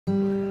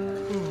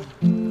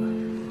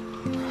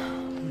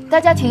大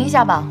家停一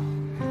下吧，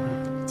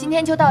今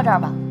天就到这儿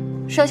吧，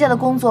剩下的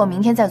工作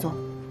明天再做。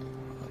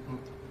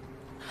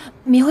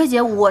明慧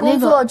姐，我那个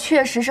工作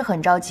确实是很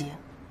着急，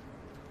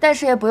但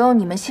是也不用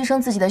你们牺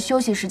牲自己的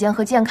休息时间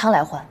和健康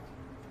来换，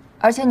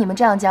而且你们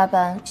这样加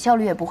班，效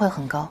率也不会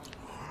很高。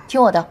听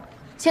我的，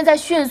现在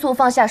迅速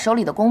放下手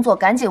里的工作，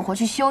赶紧回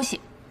去休息。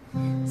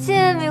谢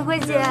谢明慧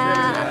姐。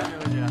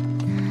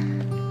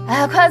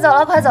哎，快走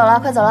了，快走了，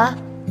快走了，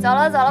走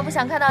了走了，不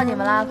想看到你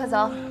们了，快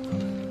走。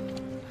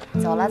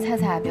走了，菜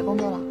菜，别工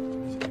作了，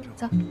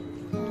走。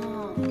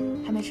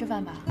还没吃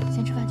饭吧？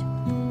先吃饭去。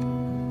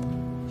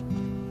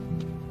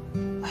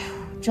哎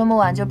呦，这么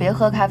晚就别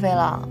喝咖啡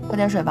了，喝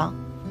点水吧。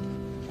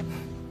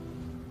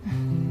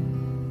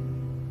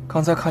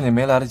刚才看你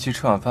没来得及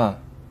吃晚饭，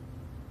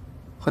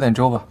喝点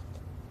粥吧。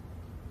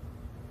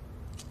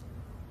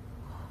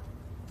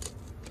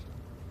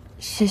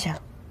谢谢。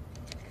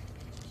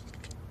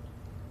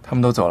他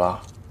们都走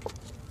了？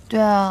对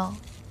啊，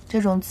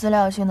这种资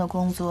料性的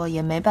工作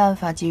也没办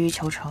法急于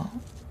求成，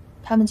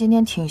他们今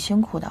天挺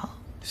辛苦的。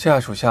下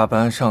属下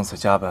班，上司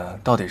加班，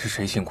到底是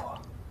谁辛苦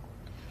啊？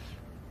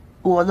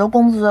我的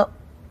工资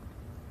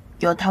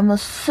有他们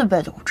4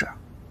倍的物质，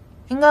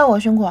应该我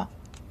辛苦啊。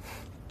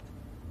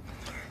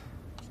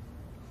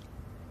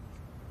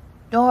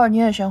等会儿你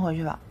也先回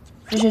去吧，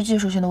这些技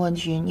术性的问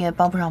题你也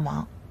帮不上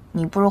忙，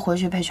你不如回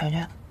去陪全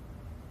全。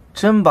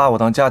真把我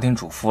当家庭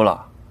主妇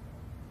了？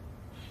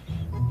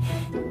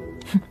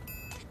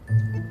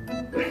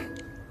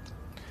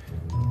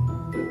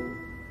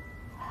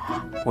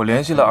我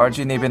联系了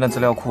RG 那边的资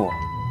料库，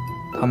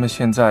他们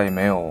现在也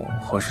没有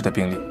合适的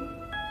病例。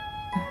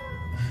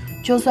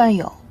就算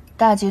有，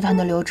大集团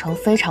的流程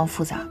非常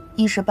复杂，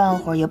一时半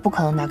会儿也不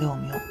可能拿给我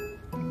们用。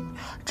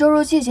周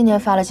如记今年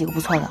发了几个不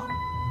错的，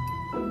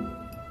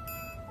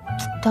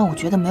但我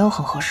觉得没有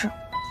很合适。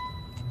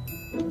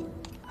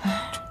唉，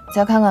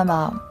再看看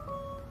吧。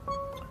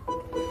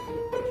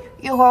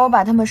一会儿我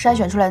把他们筛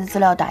选出来的资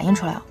料打印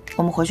出来，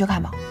我们回去看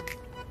吧。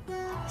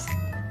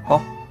好。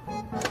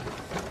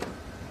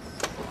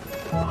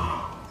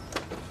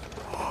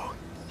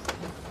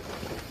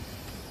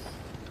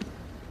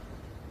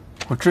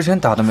我之前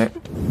打的没。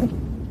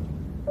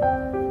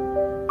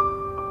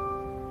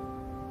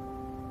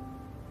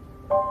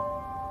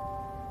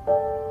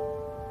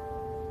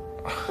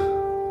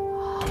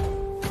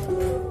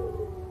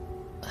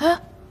哎，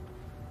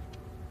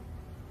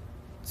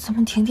怎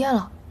么停电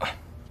了？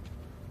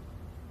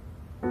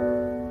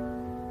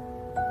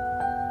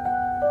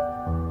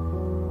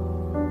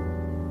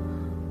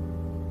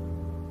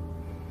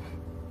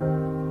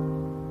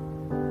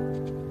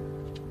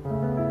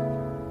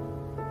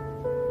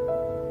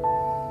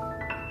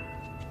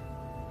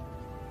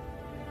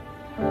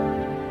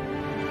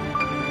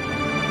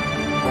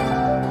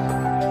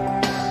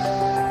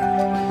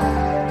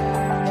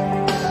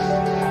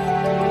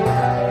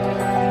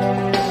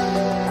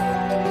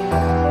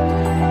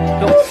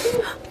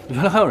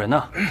原来还有人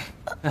呢！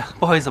哎呀，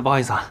不好意思，不好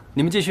意思啊，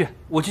你们继续，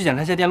我去检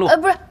查一下电路。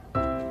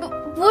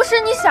不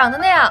是你想的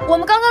那样，我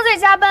们刚刚在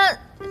加班。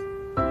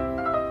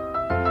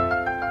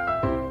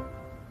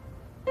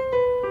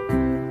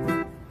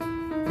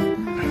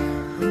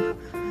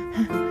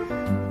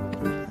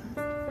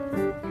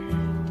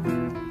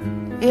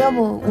要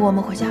不我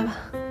们回家吧？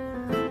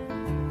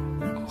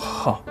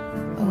好，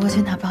我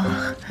去拿包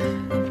啊。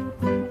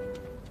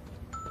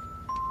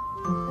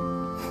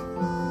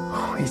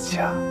回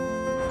家。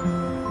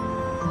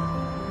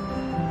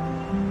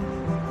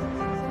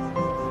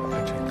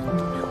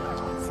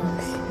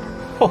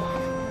哦，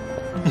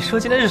你说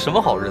今天是什么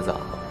好日子啊？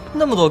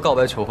那么多告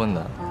白求婚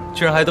的，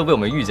居然还都被我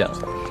们遇见了。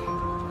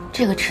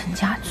这个陈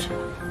家驹，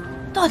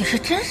到底是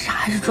真傻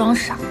还是装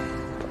傻？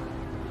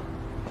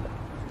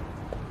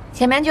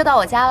前面就到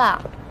我家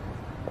了，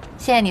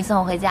谢谢你送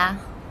我回家。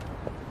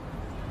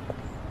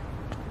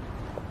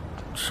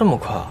这么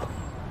快啊？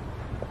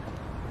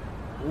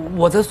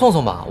我再送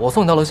送吧，我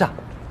送你到楼下。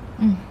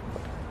嗯，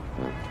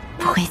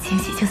不会惊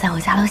喜就在我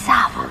家楼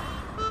下吧？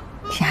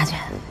陈家驹，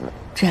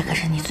这可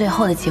是你最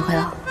后的机会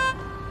了。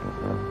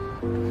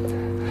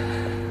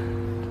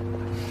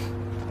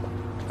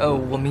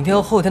我明天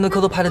和后天的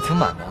课都排得挺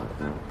满的，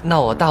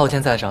那我大后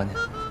天再来找你。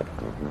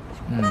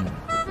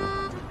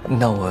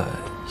那我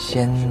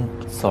先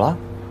走了，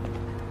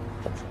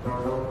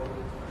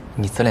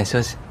你早点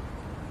休息，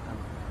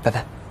拜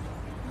拜。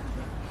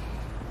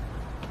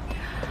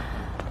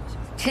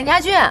陈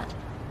家驹，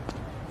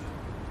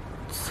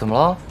怎么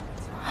了？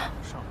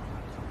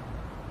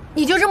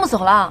你就这么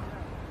走了？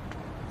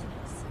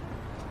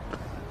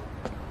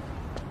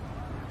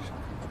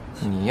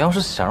你要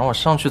是想让我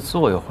上去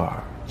坐一会儿，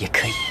也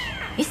可以。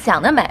你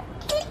想得美！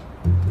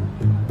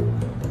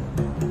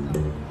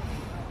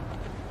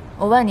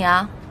我问你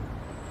啊，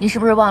你是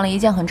不是忘了一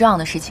件很重要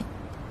的事情？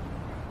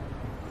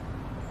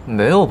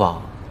没有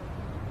吧？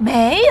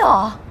没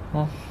有。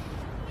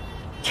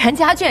陈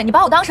家驹，你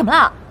把我当什么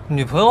了？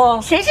女朋友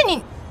啊？谁是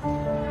你？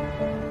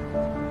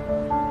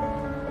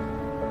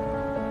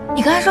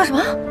你刚才说什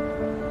么？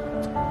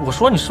我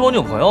说你是我女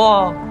朋友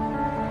啊。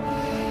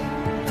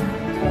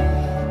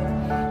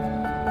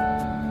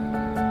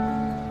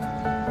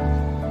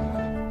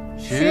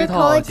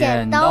头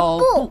剪刀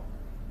布。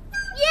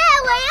耶！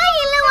我又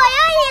赢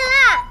了！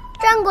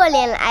转过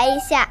脸来一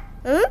下，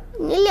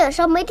你脸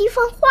上没地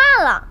方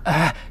画了。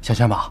哎，小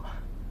全宝，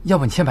要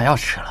不你先把药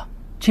吃了，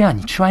这样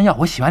你吃完药，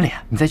我洗完脸，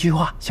你再继续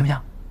画，行不行？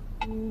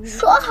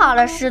说好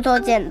了石头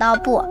剪刀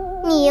布，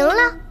你赢了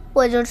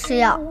我就吃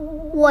药，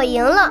我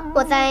赢了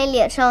我在你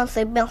脸上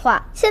随便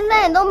画。现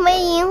在你都没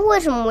赢，为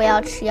什么我要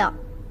吃药？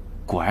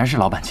果然是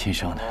老板亲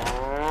生的，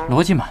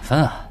逻辑满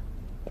分啊！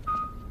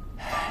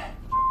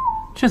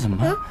这怎么？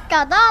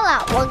找到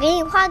了，我给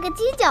你画个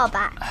犄角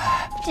吧，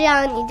这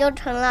样你就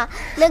成了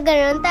那个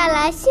人带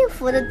来幸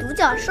福的独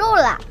角兽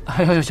了。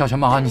哎呦，小全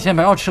宝，你先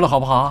把药吃了好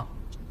不好？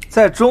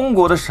在中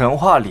国的神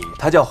话里，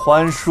它叫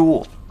欢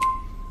叔。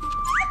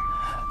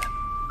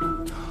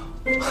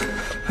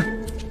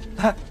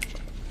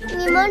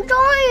你们终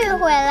于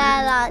回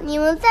来了，你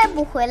们再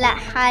不回来，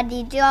哈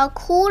迪就要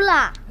哭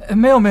了。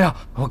没有，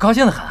我高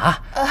兴得很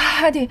啊。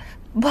哈迪，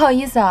不好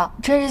意思啊，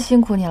真是辛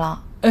苦你了。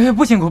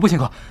不辛苦，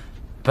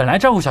本来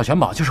照顾小全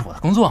宝就是我的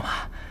工作嘛。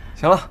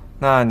行了，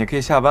那你可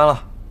以下班了，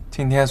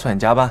今天算你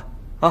加班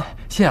啊。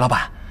谢谢老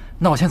板，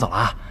那我先走了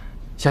啊。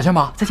小全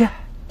宝再见。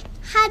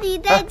哈迪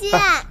再见。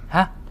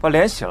把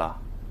脸洗了，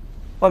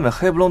外面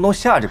黑不隆咚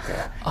下着雨。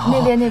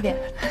那边。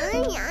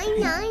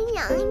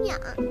痒。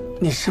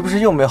你是不是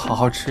又没好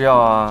好吃药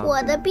啊？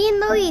我的病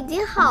都已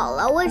经好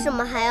了，为什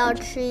么还要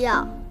吃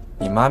药？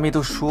你妈咪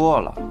都说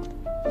了，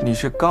你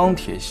是钢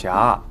铁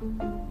侠，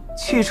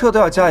汽车都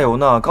要加油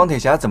呢，钢铁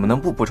侠怎么能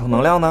不补充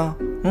能量呢？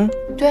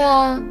对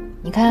啊，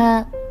你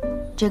看，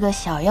这个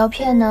小药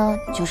片呢，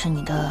就是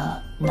你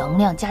的能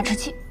量加持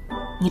器，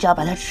你只要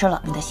把它吃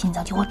了，你的心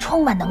脏就会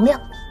充满能量。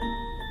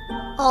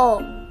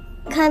哦，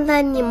看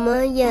在你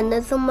们演的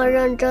这么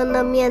认真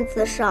的面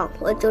子上，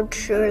我就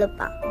吃了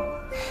吧。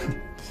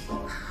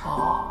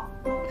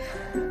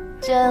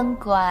真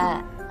乖。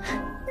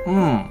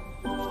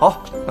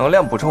好，能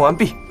量补充完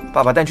毕，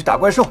爸爸带你去打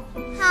怪兽。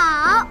好。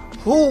哈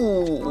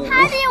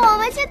迪，我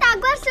们去打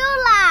怪兽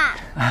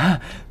啦。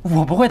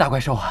我不会打怪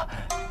兽啊。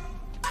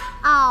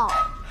哦。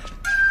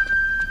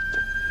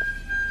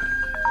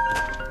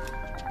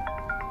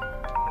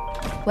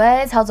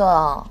喂，曹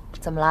总，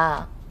怎么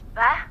啦？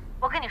喂，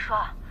我跟你说，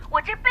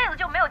我这辈子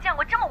就没有见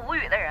过这么无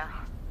语的人。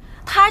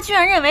他居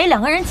然认为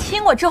两个人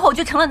亲过之后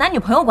就成了男女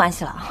朋友关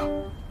系了。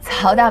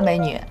曹大美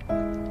女，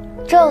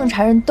正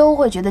常人都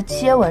会觉得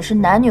接吻是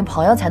男女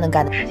朋友才能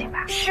干的事情吧？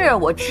是，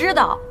我知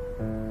道，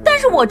但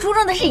是我注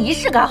重的是仪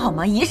式感，好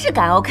吗？仪式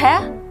感 ，OK？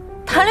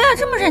 谈恋爱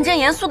这么认真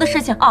严肃的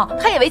事情啊，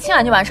他以为亲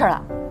完就完事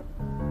了。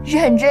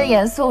认真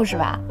严肃是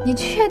吧？你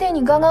确定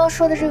你刚刚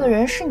说的这个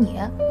人是你？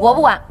我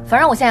不管，反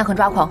正我现在很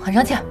抓狂，很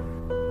生气。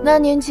那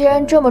您既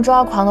然这么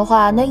抓狂的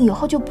话，那以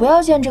后就不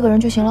要见这个人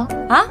就行了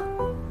啊？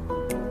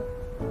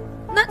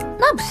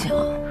那不行，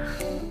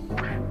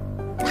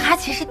他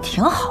其实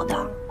挺好的，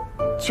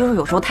就是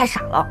有时候太傻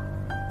了。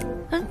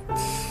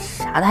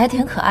傻的还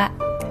挺可爱。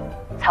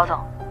曹总，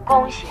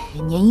恭喜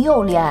你，您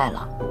又恋爱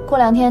了。过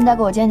2天带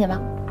给我见见吧。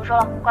不说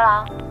了，挂了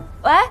啊。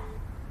喂，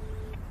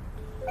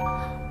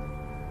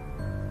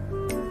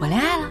我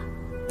恋爱了，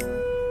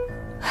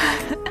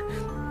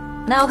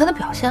那要看他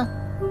表现。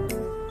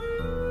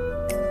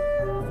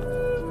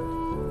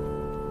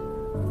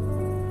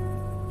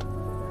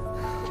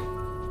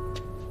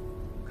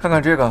看看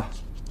这个，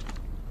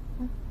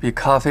比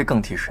咖啡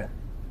更提神。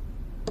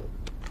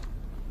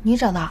你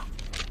找的？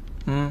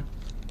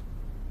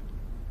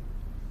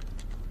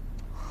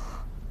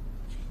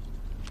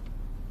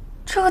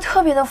这个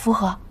特别的符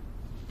合。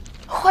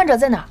患者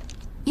在哪？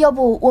要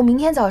不我明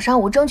天早上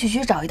我争取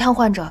去找一趟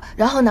患者，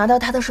然后拿到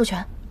他的授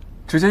权。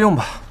直接用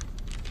吧，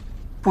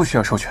不需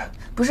要授权。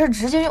不是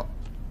直接用。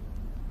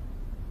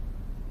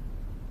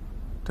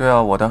对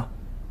啊，我的。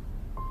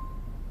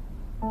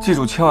记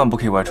住，千万不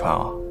可以外传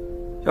啊！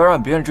要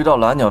让别人知道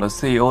蓝鸟的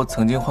CEO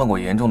曾经患过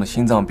严重的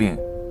心脏病，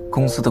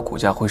公司的股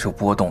价会受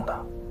波动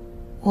的。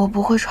我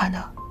不会传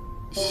的，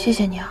谢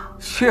谢你啊。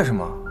谢什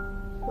么？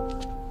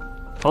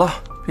好了，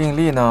病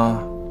历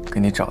呢，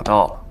给你找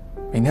到了，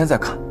明天再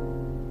看。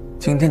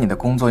今天你的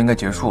工作应该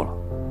结束了，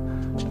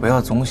不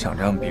要总想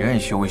着让别人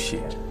休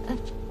息。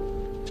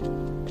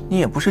你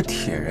也不是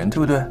铁人，对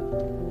不对？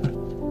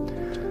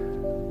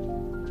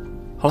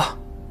好了，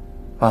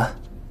晚安。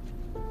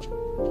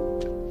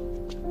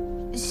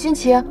辛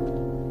奇，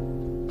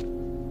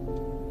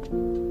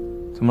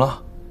怎么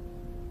了？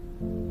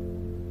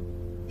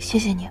谢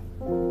谢你。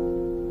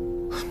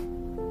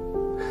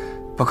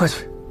不客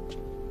气。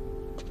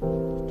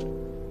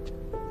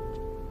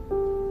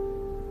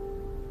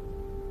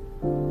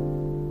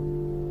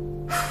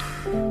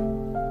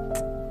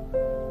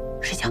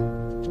睡觉。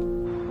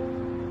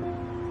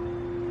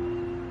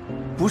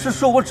不是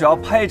说我只要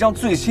拍一张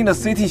最新的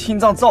CT 心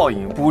脏造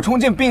影，补充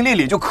进病历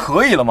里就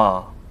可以了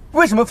吗？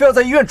为什么非要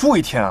在医院住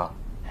1天啊？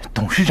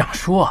董事长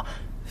说，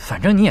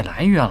反正你也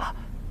来医院了，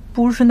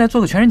不如顺带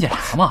做个全身检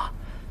查嘛。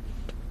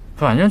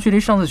反正距离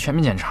上次全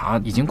面检查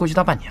已经过去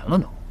大半年了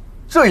都。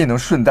这也能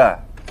顺带？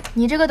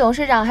你这个董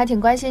事长还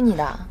挺关心你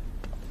的。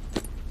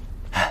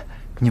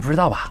你不知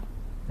道吧？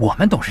我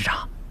们董事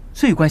长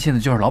最关心的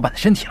就是老板的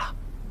身体了。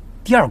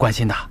第二关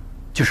心的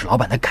就是老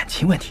板的感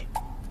情问题。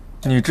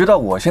你知道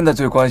我现在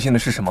最关心的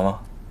是什么吗？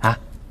啊？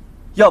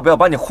要不要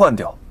把你换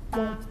掉？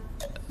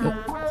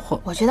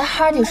我觉得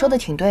哈尔姐说的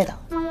挺对的，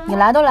你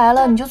来都来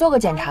了，你就做个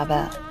检查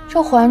呗。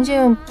这环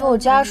境比我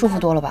家舒服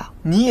多了吧？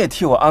你也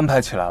替我安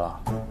排起来了，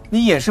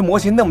你演示模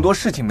型那么多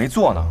事情没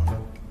做呢，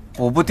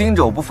我不盯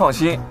着我不放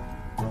心。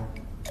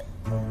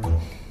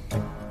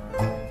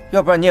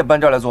要不然你也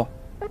搬这儿来做？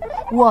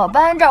我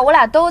搬这儿，我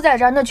俩都在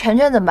这儿，那全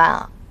怎么办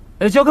啊？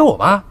交给我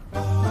吧，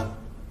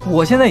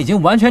我现在已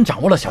经完全掌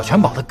握了小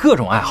全宝的各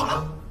种爱好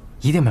了，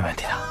一定没问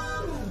题的。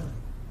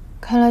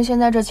看来现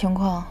在这情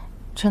况，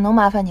只能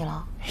麻烦你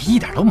了。一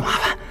点都不麻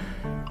烦。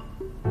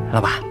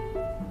老板，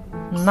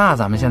那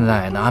咱们现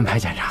在能安排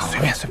检查吗？随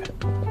便随便。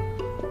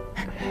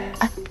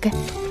哎，给，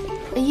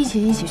一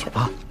起去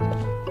啊。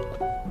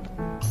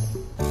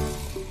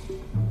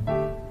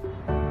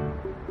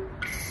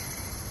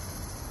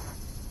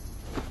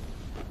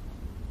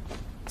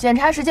检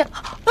查时间，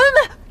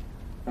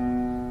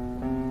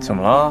怎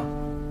么了？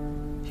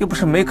又不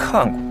是没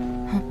看过。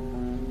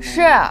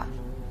是，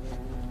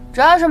主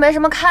要是没什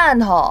么看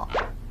头。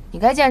你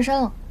该健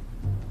身了。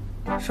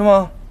是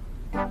吗？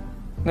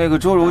那个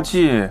周如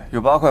记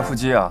有8块腹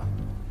肌啊。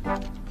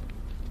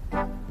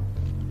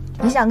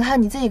你想看，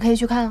你自己可以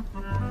去看啊。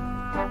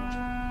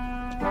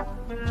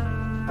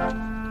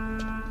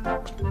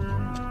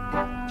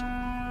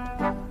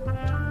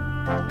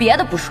别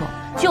的不说，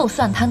就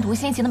算贪图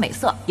新奇的美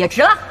色，也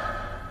值了。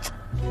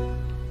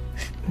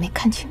没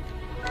看清。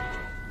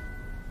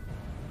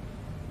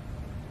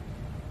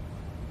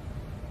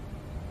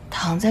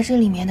躺在这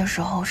里面的时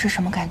候是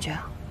什么感觉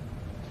啊？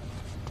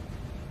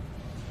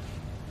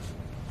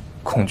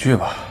恐惧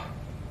吧。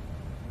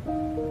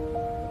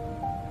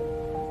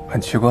很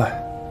奇怪，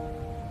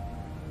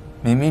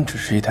明明只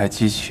是一台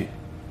机器，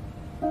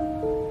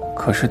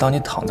可是当你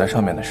躺在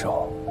上面的时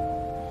候，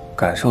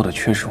感受的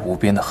却是无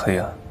边的黑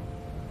暗。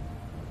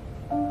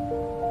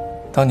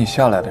当你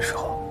下来的时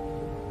候，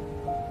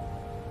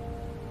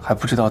还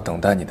不知道等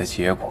待你的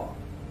结果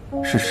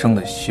是生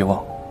的希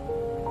望，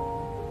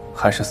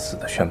还是死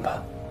的宣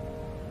判。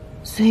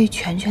所以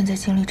全在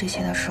经历这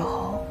些的时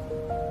候，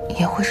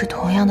也会是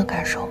同样的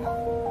感受吗？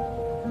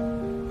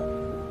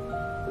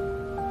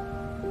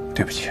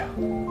对不起啊。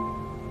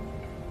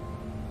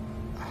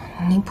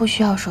你不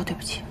需要说对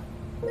不起。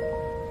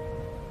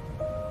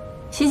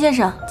辛先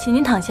生，请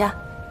您躺下。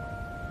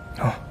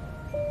啊。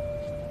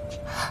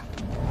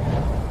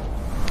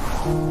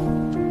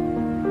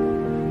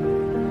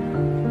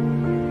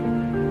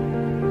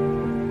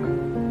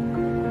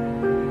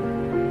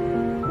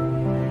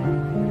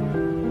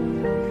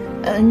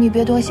你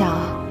别多想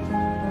啊。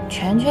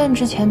全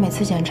之前每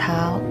次检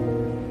查，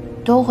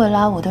都会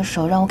拉我的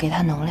手让我给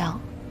他能量，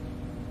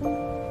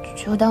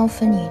就当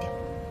分你一点。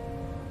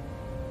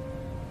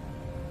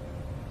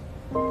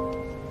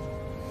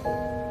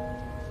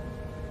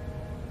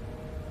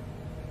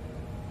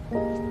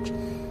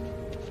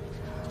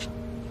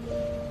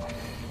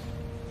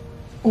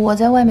我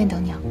在外面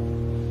等你啊。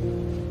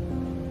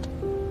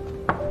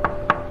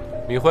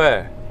敏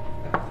慧，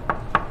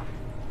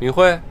敏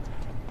慧，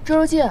周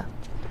如记，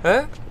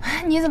哎，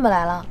你怎么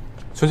来了？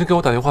全全给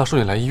我打电话说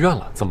你来医院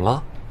了，怎么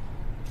了？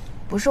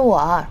不是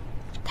我，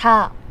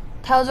他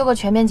要做个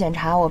全面检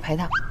查，我陪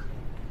他。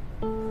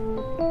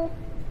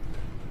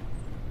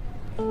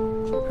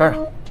这儿。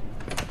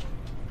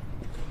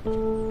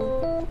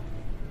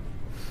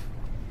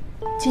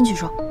进去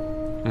说。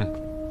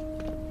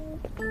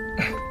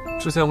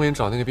之前我给你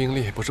找那个病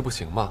历不是不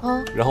行吗？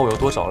然后我又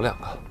多找了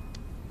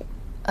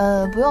2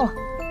个。不用了，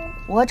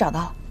我找到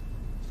了。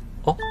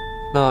哦，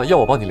那要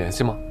我帮你联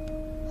系吗？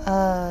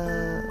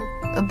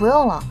不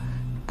用了，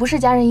不是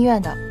家人医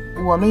院的，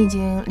我们已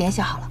经联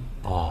系好了。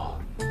哦，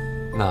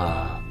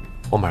那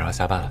我马上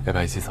下班了，要不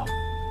要一起走？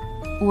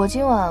我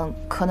今晚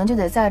可能就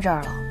得在这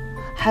儿了，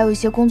还有一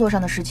些工作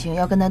上的事情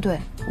要跟他对，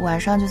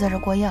晚上就在这儿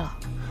过夜了。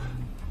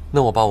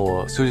那我把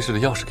我休息室的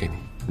钥匙给你，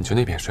你去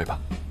那边睡吧。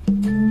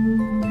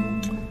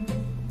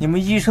你们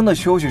医生的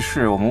休息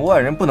室，我们外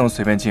人不能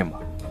随便进吧？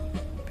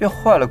别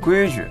坏了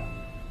规矩。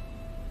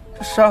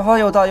这沙发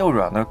又大又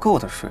软的，够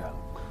他睡了。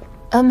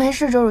没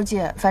事，周如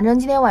记，反正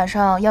今天晚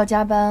上要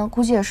加班，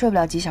估计也睡不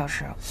了几小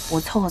时，我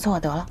凑合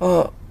得了。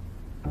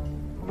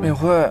敏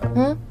慧，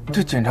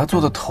这检查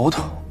做的头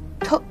疼。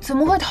怎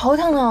么会头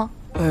疼呢？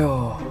哎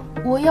呦，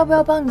我要不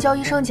要帮你叫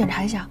医生检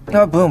查一下？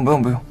不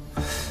用，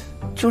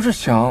就是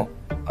想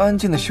安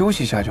静的休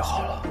息一下就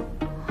好了。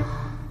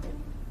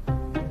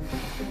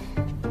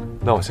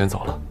那我先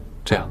走了。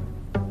这样，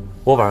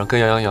我晚上跟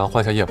杨洋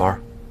换下夜班，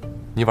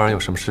你晚上有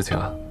什么事情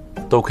啊，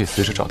都可以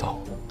随时找到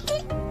我。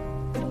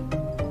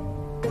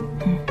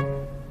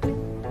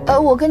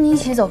我跟你一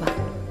起走吧。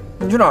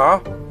你去哪儿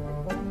啊？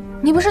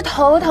你不是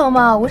头疼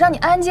吗？我让你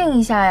安静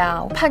一下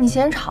呀，我怕你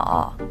嫌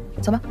吵。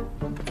走吧。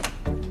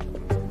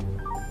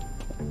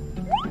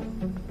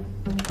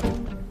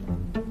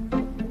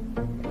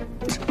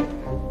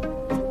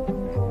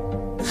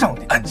让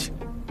你安静，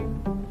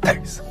该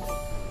死。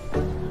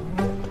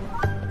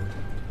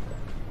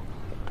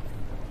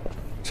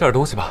吃点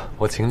东西吧，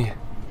我请你。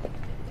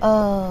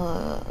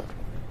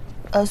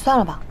算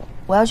了吧，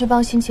我要去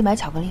帮辛奇买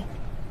巧克力。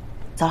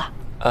走了。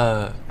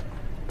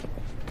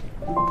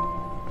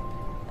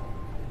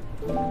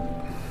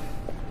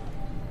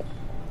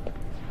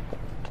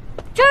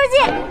周日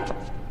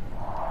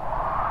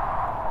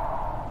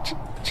记，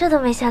这都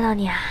没吓到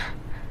你啊？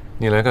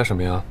你来干什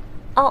么呀？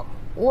哦，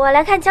我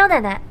来看江奶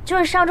奶，就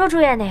是上周住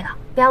院那个。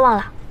不要忘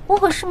了，我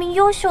可是名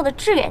优秀的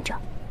志愿者。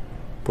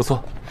不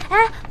错。哎，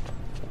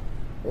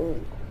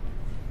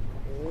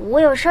我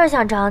有事儿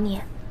想找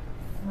你。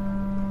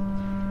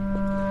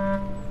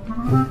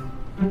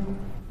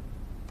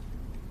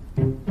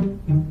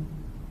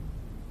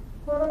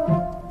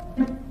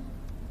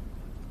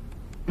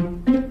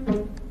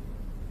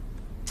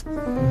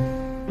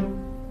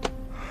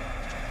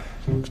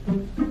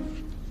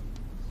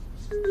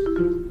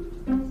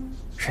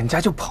人家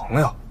就朋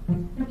友，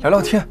聊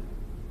聊天，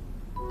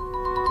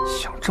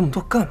想这么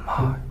多干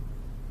嘛呀？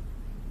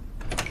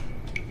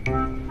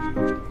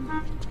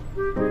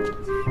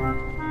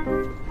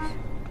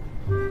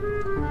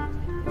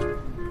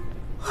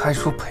还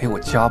说陪我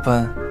加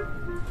班，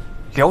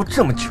聊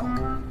这么久。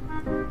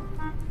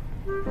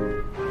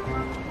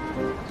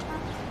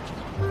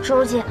周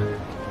如姐，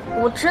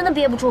我真的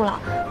憋不住了，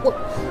我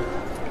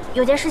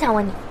有件事想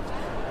问你。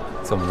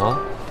怎么了？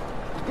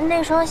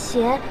那双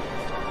鞋。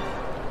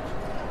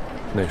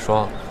哪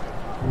双？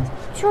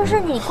就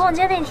是你逛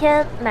街那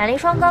天买了一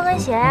双高跟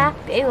鞋啊，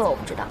别以为我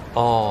不知道。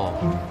哦。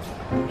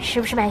是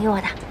不是买给我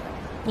的？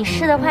你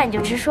是的话你就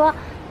直说。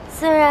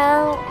虽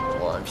然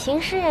我平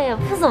时也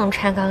不怎么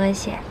穿高跟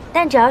鞋，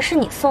但只要是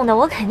你送的，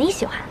我肯定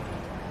喜欢。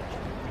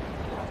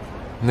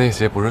那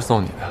鞋不是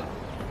送你的。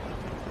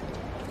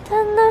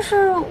但那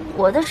是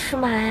我的尺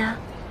码呀。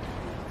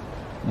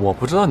我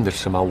不知道你的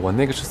尺码，我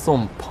那个是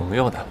送朋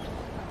友的。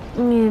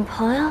女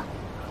朋友？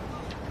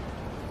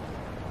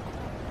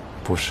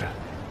不是。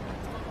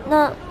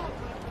那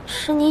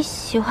是你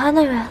喜欢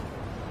的人？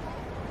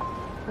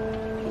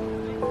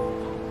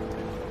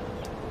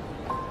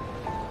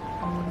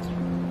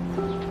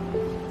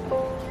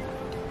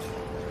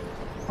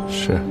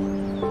是。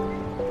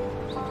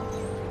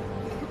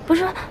不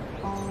是，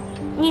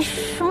你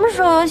什么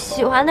时候有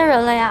喜欢的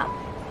人了呀？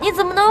你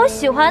怎么能有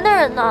喜欢的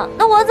人呢？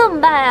那我怎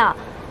么办呀？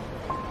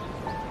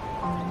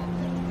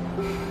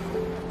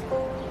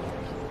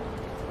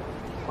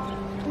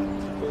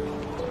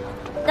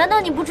难道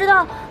你不知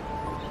道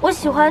我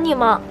喜欢你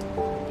吗？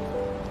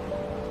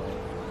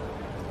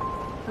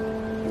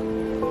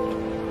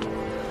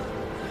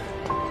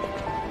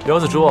姚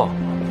子珠，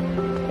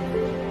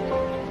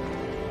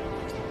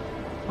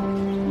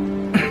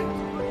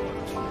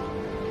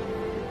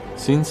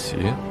新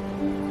奇，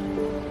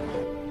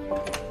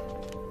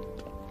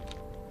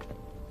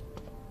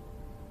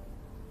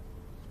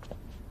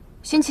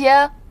辛奇，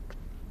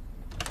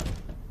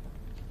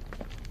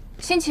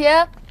辛奇。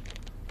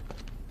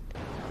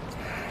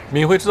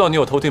敏慧知道你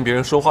有偷听别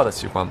人说话的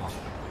习惯吗？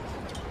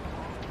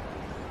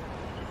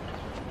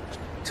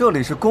这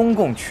里是公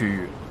共区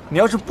域，你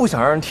要是不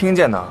想让人听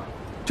见呢，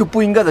就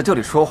不应该在这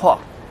里说话。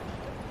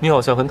你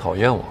好像很讨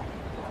厌我。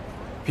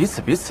彼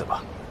此彼此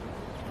吧。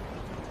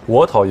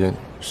我讨厌你，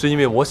是因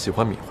为我喜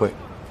欢敏慧，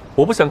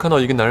我不想看到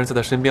一个男人在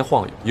她身边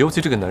晃悠，尤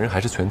其这个男人还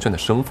是全权的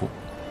生父。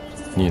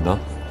你呢？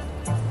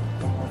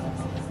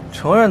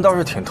承认倒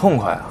是挺痛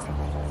快啊，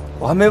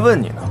我还没问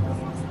你呢。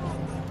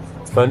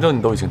反正你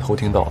都已经偷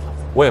听到了。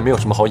我也没有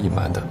什么好隐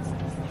瞒的，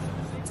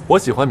我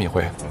喜欢敏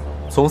慧，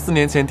从4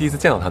年前第一次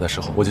见到她的时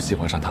候，我就喜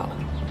欢上她了。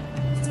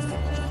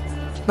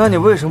那你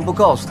为什么不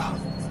告诉她？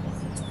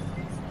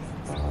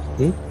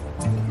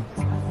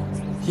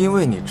因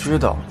为你知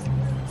道，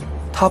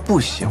她不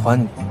喜欢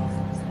你。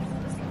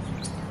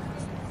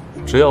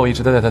只要我一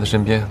直待在她的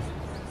身边，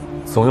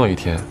总有一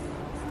天，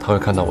她会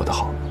看到我的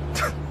好。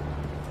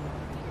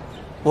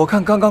我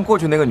看刚刚过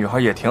去那个女孩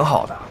也挺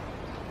好的，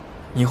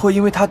你会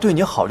因为她对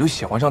你好就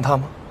喜欢上她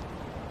吗？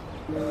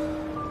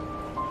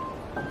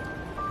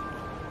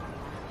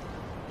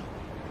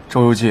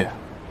周如记，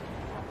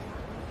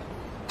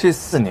这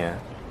4年，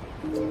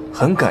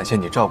很感谢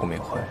你照顾敏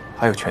慧，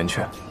还有全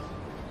全。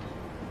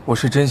我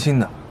是真心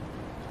的。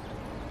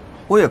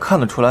我也看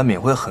得出来，敏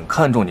慧很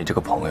看重你这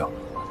个朋友。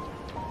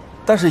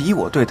但是以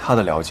我对她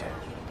的了解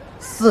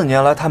，4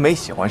年来她没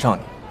喜欢上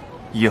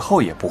你，以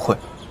后也不会。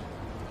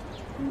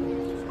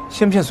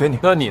先骗随你。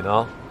那你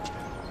呢？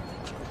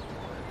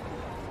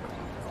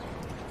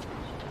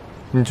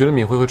你觉得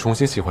敏慧会重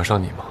新喜欢上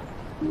你吗？